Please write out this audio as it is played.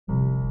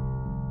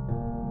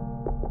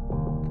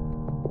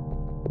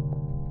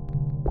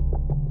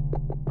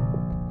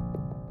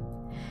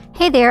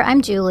Hey there,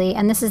 I'm Julie,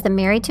 and this is the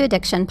Married to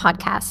Addiction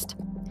podcast.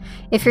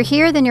 If you're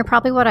here, then you're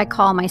probably what I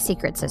call my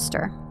secret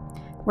sister.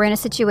 We're in a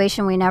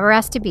situation we never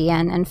asked to be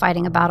in and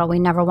fighting a battle we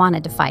never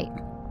wanted to fight.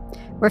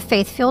 We're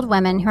faith-filled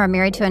women who are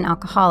married to an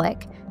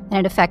alcoholic, and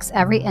it affects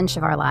every inch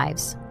of our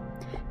lives.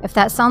 If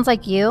that sounds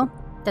like you,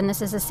 then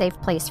this is a safe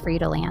place for you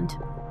to land.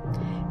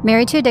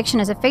 Married to Addiction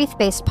is a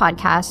faith-based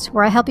podcast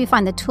where I help you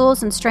find the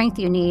tools and strength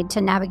you need to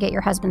navigate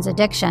your husband's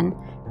addiction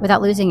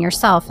without losing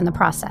yourself in the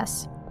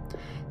process.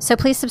 So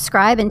please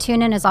subscribe and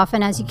tune in as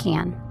often as you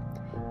can,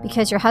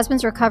 because your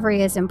husband's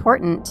recovery is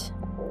important,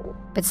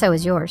 but so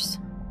is yours.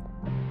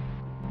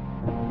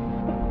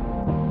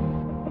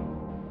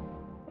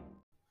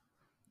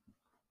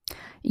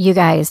 You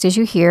guys, did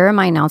you hear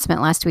my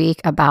announcement last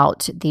week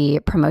about the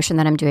promotion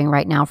that I'm doing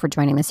right now for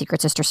joining the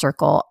Secret Sister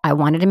Circle? I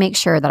wanted to make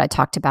sure that I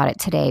talked about it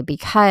today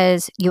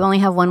because you only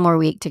have one more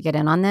week to get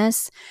in on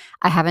this.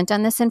 I haven't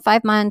done this in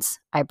 5 months.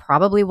 I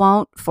probably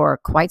won't for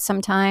quite some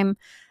time.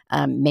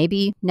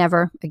 Maybe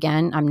never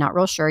again. I'm not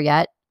real sure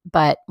yet.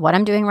 But what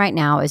I'm doing right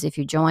now is if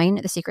you join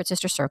the Secret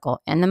Sister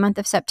Circle in the month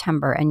of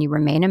September and you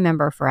remain a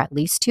member for at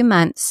least 2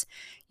 months,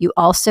 you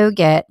also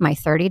get my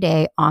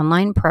 30-day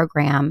online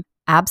program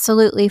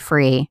absolutely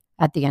free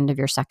at the end of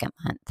your second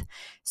month.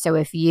 So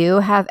if you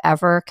have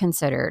ever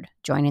considered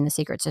joining the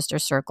Secret Sister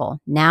Circle,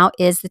 now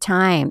is the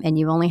time, and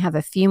you only have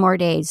a few more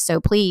days.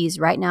 So please,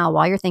 right now,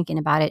 while you're thinking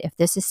about it, if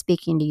this is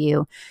speaking to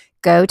you,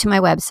 go to my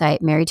website,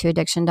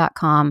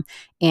 marriedtoaddiction.com,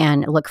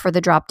 and look for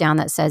the drop down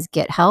that says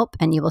Get Help,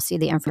 and you will see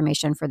the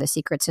information for the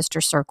Secret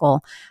Sister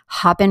Circle.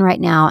 Hop in right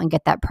now and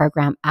get that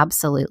program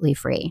absolutely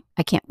free.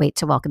 I can't wait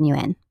to welcome you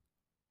in.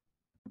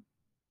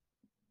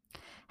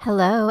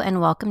 Hello,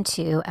 and welcome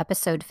to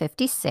episode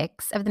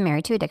 56 of the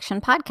Married to Addiction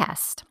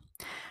podcast.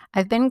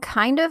 I've been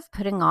kind of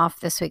putting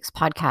off this week's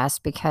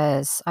podcast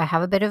because I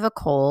have a bit of a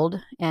cold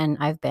and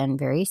I've been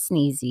very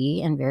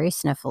sneezy and very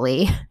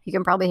sniffly. You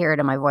can probably hear it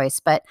in my voice,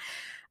 but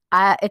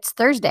it's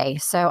Thursday,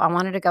 so I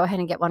wanted to go ahead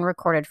and get one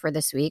recorded for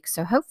this week.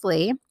 So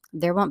hopefully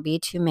there won't be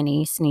too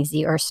many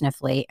sneezy or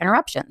sniffly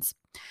interruptions.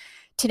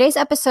 Today's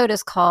episode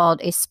is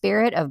called A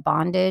Spirit of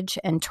Bondage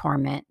and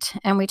Torment.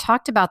 And we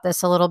talked about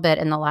this a little bit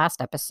in the last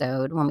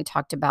episode when we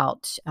talked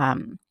about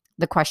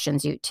the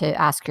questions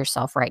to ask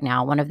yourself right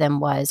now. One of them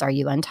was, are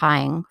you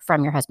untying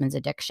from your husband's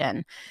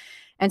addiction?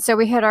 And so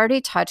we had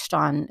already touched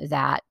on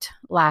that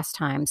last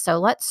time. So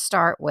let's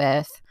start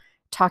with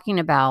talking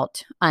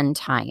about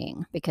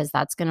untying, because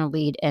that's going to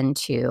lead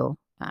into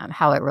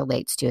how it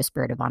relates to a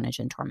spirit of bondage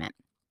and torment.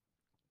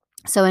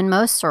 So in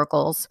most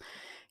circles,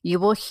 you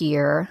will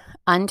hear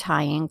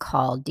untying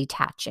called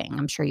detaching.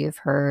 I'm sure you've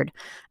heard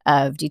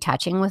of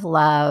detaching with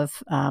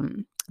love.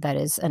 That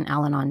is an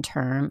Al-Anon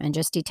term, and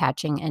just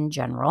detaching in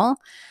general.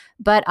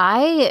 But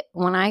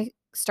when I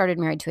started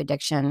Married to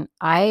Addiction,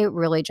 I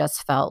really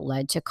just felt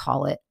led to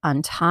call it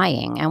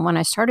untying. And when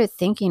I started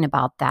thinking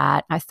about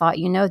that, I thought,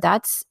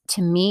 that's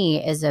to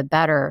me is a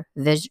better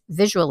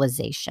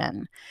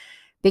visualization,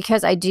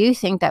 because I do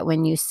think that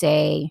when you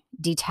say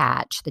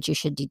detach, that you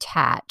should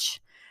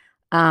detach.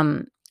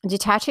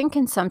 Detaching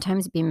can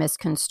sometimes be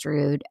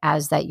misconstrued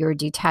as that you're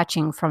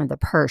detaching from the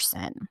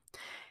person.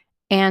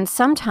 And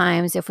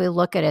sometimes if we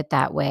look at it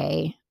that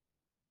way,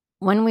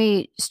 when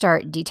we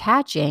start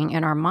detaching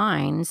in our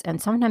minds and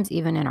sometimes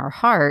even in our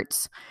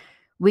hearts,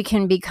 we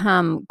can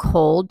become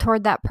cold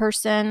toward that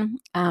person.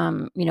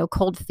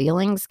 Cold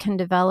feelings can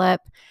develop.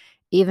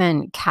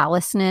 Even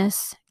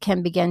callousness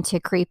can begin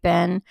to creep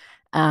in.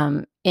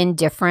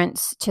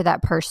 Indifference to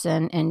that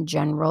person in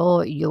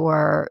general,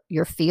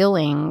 your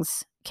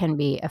feelings can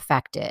be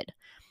affected.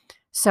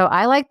 So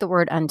I like the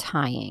word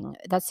untying.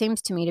 That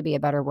seems to me to be a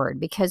better word,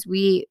 because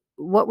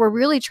what we're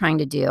really trying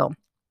to do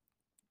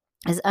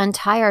is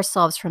untie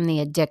ourselves from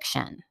the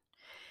addiction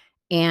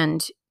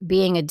and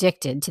being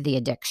addicted to the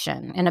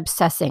addiction and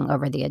obsessing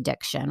over the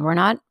addiction. We're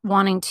not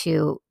wanting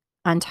to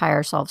untie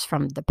ourselves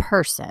from the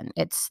person.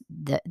 It's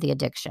the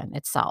addiction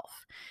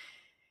itself.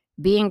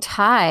 Being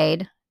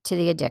tied to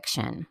the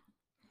addiction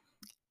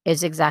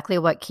is exactly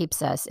what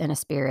keeps us in a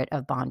spirit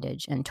of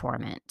bondage and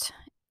torment.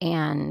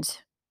 And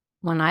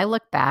when I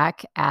look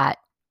back at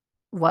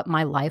what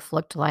my life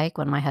looked like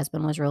when my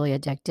husband was really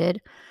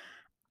addicted,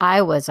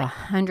 I was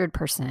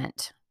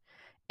 100%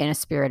 in a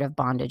spirit of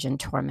bondage and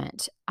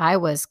torment. I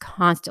was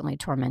constantly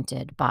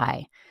tormented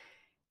by,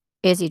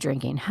 is he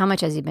drinking? How much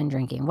has he been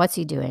drinking? What's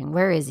he doing?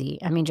 Where is he?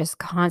 Just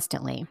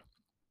constantly,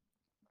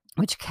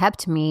 which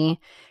kept me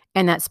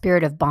in that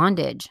spirit of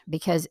bondage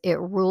because it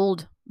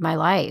ruled my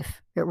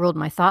life. It ruled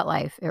my thought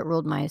life. It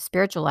ruled my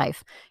spiritual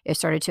life. It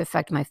started to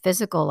affect my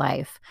physical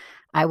life.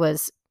 I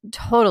was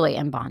totally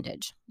in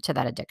bondage to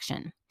that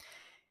addiction.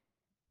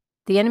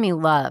 The enemy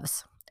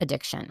loves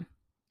addiction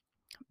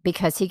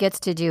because he gets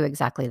to do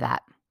exactly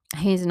that.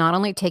 He's not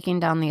only taking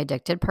down the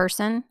addicted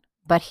person,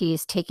 but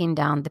he's taking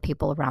down the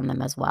people around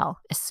them as well,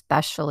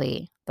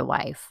 especially the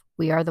wife.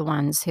 We are the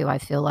ones who I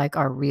feel like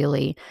are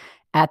really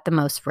at the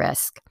most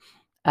risk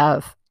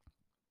of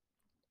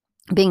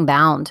being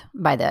bound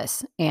by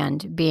this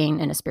and being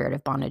in a spirit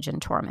of bondage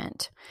and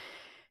torment.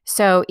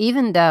 So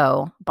even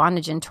though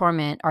bondage and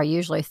torment are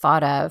usually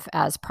thought of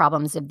as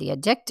problems of the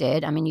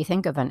addicted, I mean, you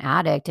think of an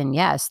addict and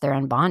yes, they're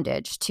in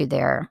bondage to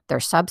their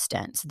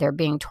substance. They're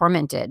being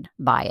tormented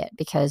by it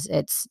because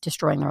it's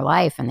destroying their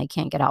life and they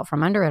can't get out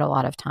from under it a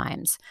lot of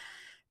times.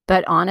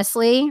 But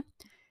honestly,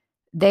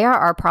 they are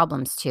our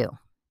problems too,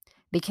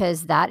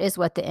 because that is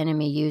what the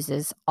enemy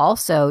uses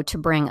also to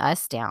bring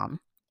us down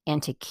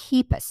and to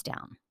keep us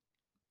down.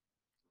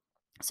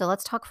 So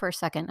let's talk for a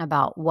second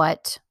about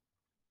what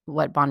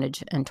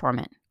bondage and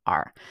torment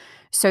are.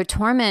 So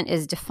torment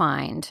is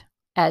defined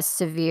as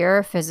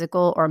severe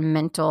physical or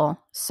mental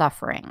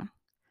suffering.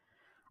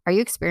 Are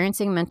you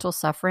experiencing mental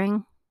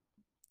suffering?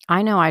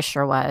 I know I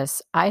sure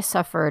was. I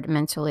suffered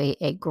mentally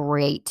a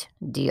great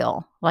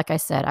deal. Like I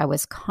said, I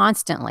was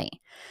constantly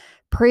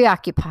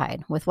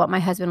preoccupied with what my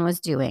husband was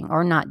doing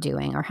or not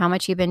doing, or how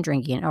much he'd been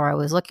drinking, or I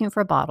was looking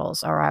for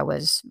bottles, or I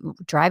was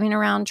driving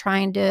around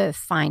trying to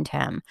find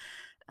him.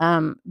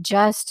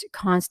 Just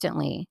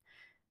constantly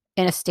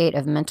in a state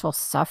of mental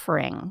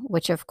suffering,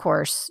 which of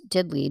course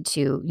did lead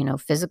to,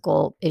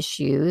 physical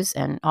issues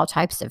and all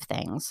types of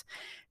things.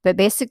 But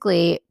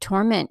basically,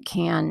 torment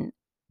can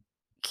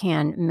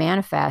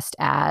manifest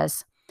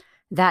as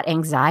that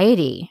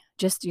anxiety.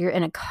 Just you're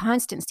in a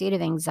constant state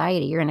of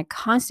anxiety. You're in a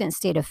constant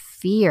state of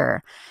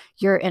fear.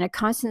 You're in a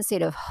constant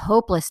state of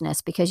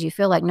hopelessness because you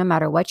feel like no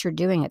matter what you're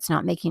doing, it's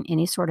not making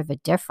any sort of a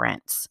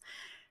difference.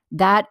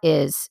 That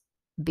is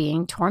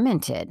being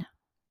tormented.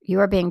 You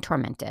are being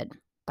tormented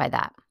by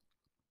that.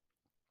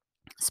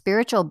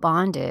 Spiritual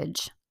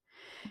bondage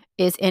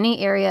is any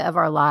area of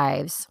our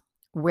lives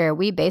where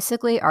we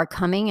basically are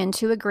coming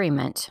into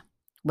agreement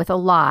with a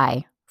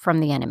lie from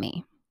the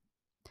enemy.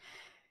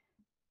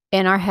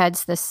 In our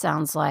heads, this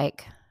sounds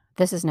like,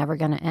 this is never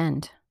going to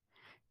end.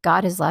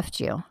 God has left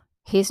you.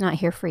 He's not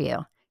here for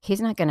you.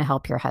 He's not going to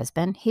help your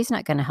husband. He's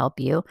not going to help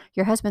you.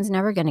 Your husband's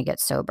never going to get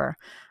sober.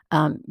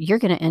 You're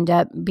going to end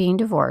up being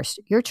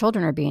divorced. Your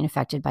children are being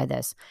affected by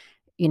this.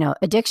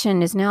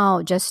 Addiction is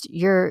now just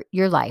your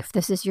life.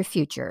 This is your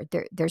future.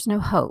 There's no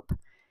hope.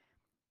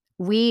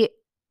 We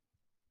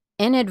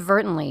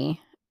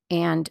inadvertently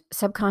and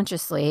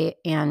subconsciously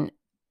and,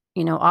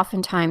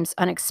 oftentimes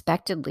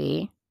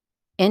unexpectedly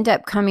end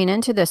up coming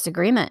into this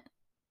agreement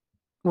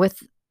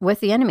with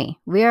the enemy.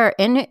 We are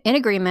in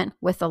agreement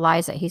with the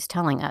lies that he's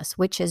telling us,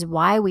 which is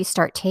why we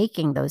start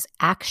taking those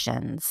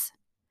actions,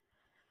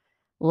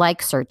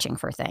 like searching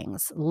for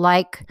things,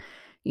 like,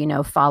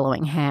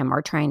 following him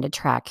or trying to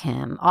track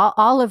him,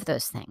 all of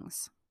those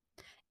things.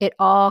 It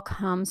all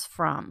comes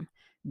from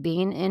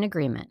being in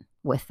agreement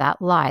with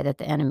that lie that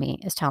the enemy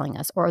is telling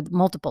us, or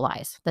multiple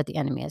lies that the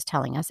enemy is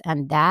telling us.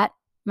 And that,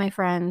 my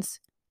friends,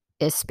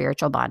 is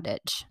spiritual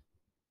bondage.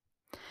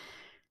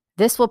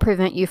 This will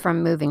prevent you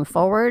from moving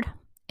forward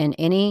in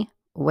any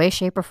way,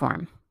 shape, or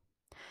form.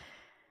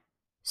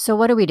 So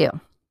what do we do?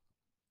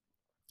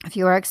 If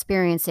you are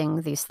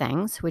experiencing these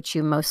things, which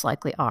you most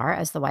likely are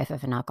as the wife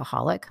of an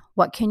alcoholic,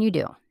 what can you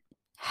do?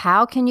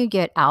 How can you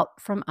get out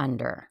from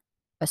under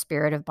a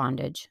spirit of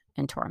bondage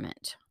and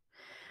torment?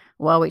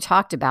 Well, we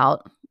talked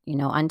about,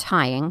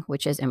 untying,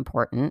 which is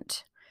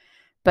important,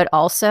 but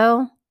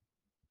also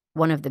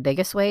one of the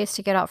biggest ways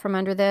to get out from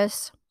under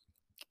this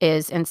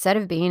is, instead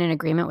of being in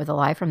agreement with a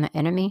lie from the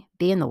enemy,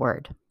 be in the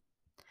Word.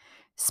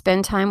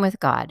 Spend time with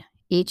God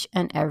each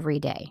and every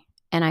day.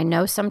 And I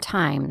know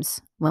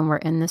sometimes when we're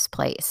in this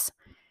place,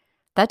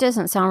 that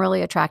doesn't sound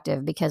really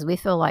attractive because we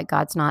feel like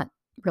God's not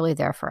really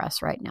there for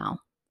us right now.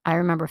 I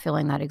remember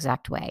feeling that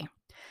exact way.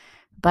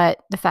 But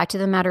the fact of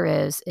the matter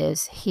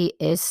is he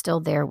is still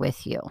there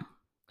with you,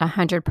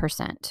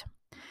 100%.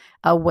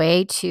 A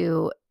way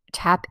to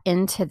tap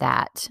into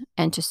that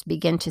and just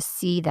begin to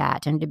see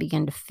that and to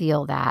begin to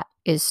feel that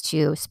is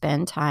to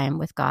spend time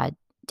with God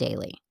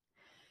daily.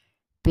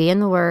 Be in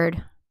the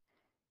Word,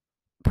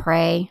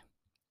 pray,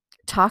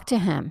 talk to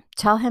him,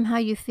 tell him how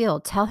you feel,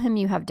 tell him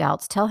you have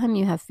doubts, tell him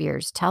you have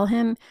fears, tell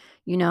him,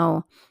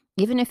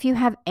 even if you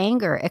have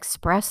anger,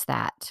 express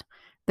that,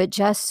 but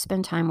just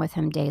spend time with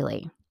him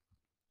daily.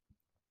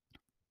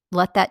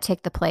 Let that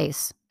take the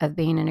place of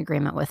being in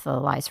agreement with the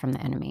lies from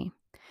the enemy.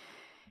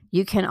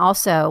 You can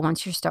also,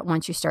 once you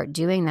start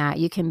doing that,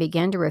 you can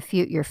begin to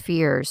refute your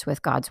fears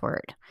with God's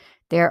Word.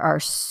 There are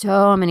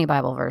so many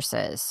Bible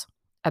verses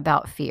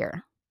about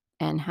fear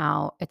and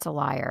how it's a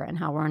liar and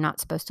how we're not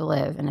supposed to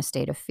live in a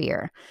state of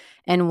fear.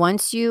 And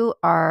once you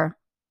are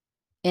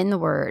in the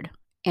Word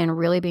and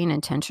really being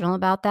intentional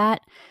about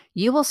that,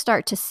 you will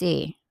start to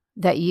see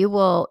that you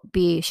will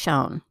be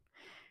shown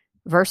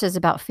verses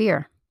about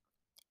fear.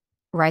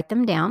 Write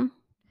them down.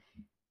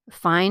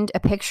 Find a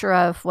picture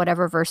of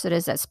whatever verse it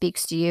is that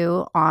speaks to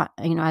you,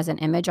 as an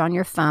image on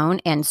your phone,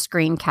 and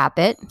screen cap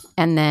it.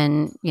 And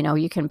then,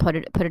 you can put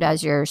it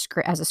as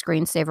as a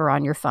screensaver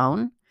on your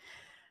phone.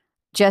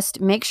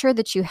 Just make sure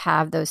that you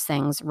have those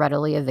things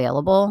readily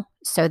available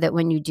so that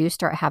when you do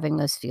start having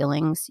those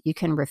feelings, you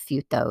can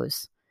refute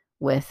those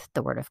with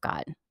the Word of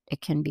God.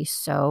 It can be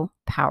so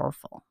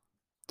powerful.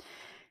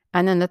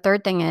 And then the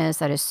third thing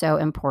that is so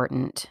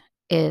important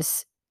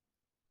is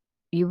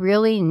you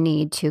really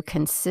need to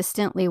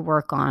consistently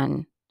work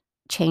on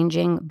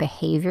changing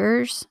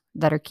behaviors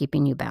that are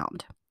keeping you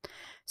bound.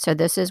 So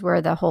this is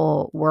where the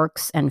whole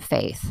works and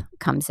faith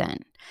comes in.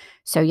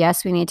 So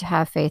yes, we need to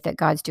have faith that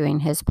God's doing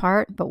his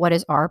part, but what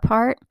is our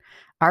part?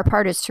 Our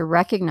part is to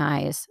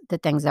recognize the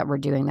things that we're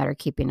doing that are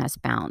keeping us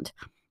bound.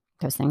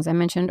 Those things I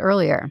mentioned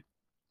earlier,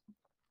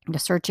 the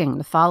searching,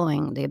 the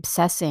following, the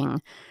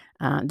obsessing,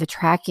 the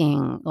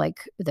tracking,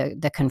 like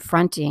the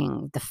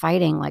confronting, the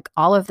fighting, like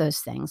all of those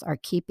things are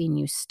keeping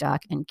you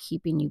stuck and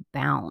keeping you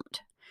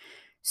bound.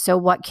 So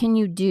what can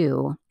you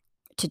do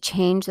to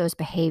change those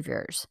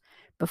behaviors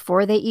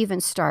before they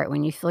even start?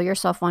 When you feel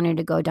yourself wanting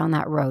to go down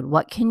that road,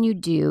 what can you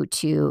do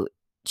to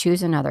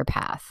choose another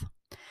path?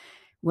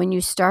 When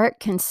you start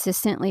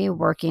consistently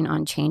working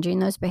on changing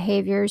those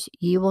behaviors,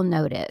 you will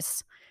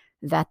notice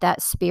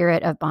that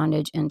spirit of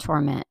bondage and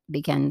torment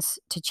begins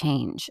to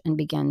change and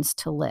begins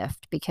to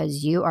lift,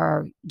 because you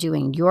are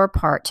doing your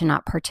part to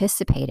not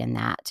participate in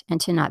that and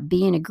to not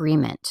be in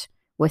agreement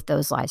with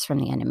those lies from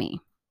the enemy.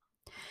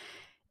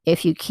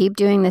 If you keep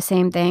doing the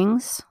same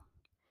things,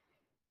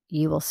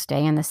 you will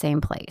stay in the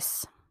same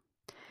place.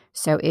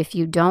 So if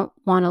you don't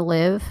want to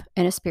live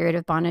in a spirit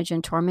of bondage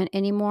and torment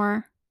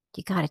anymore,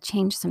 you got to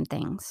change some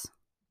things.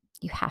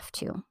 You have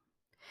to.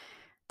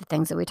 The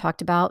things that we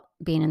talked about,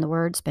 being in the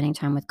Word, spending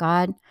time with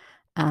God.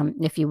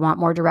 If you want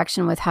more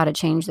direction with how to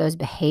change those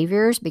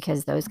behaviors,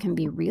 because those can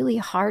be really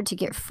hard to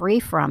get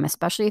free from,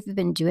 especially if you've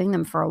been doing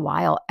them for a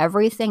while,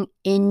 everything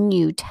in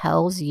you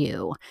tells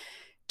you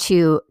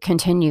to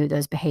continue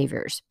those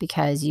behaviors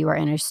because you are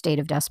in a state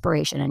of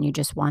desperation and you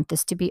just want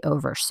this to be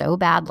over so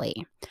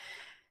badly.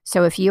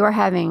 So if you are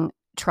having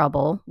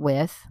trouble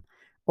with,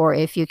 or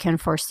if you can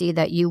foresee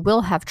that you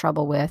will have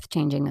trouble with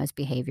changing those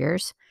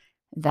behaviors,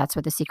 that's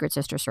what the Secret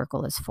Sister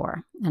Circle is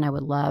for. And I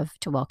would love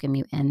to welcome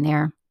you in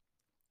there.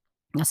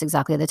 That's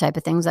exactly the type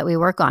of things that we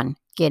work on,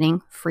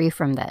 getting free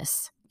from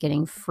this,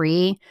 getting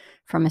free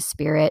from a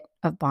spirit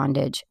of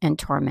bondage and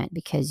torment,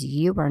 because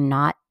you are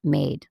not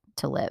made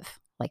to live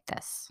like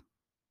this.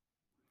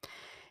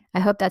 I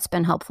hope that's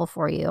been helpful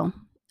for you.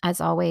 As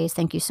always,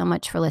 thank you so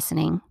much for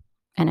listening,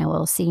 and I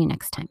will see you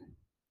next time.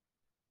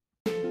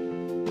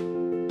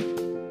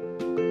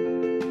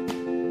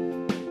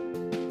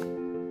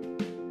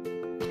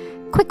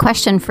 Quick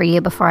question for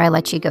you before I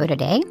let you go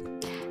today.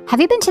 Have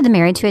you been to the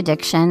Married to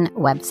Addiction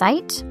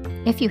website?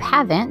 If you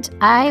haven't,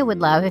 I would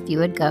love if you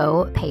would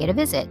go pay it a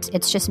visit.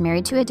 It's just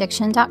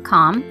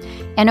marriedtoaddiction.com.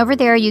 And over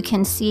there, you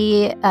can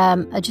see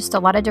just a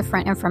lot of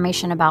different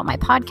information about my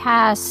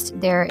podcast.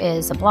 There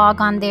is a blog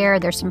on there.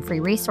 There's some free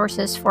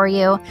resources for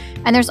you.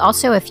 And there's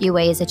also a few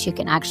ways that you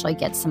can actually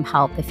get some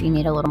help if you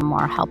need a little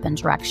more help and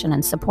direction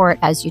and support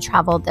as you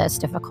travel this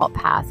difficult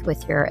path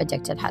with your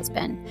addicted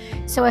husband.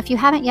 So if you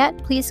haven't yet,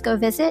 please go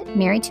visit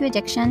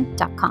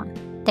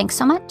marriedtoaddiction.com. Thanks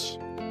so much.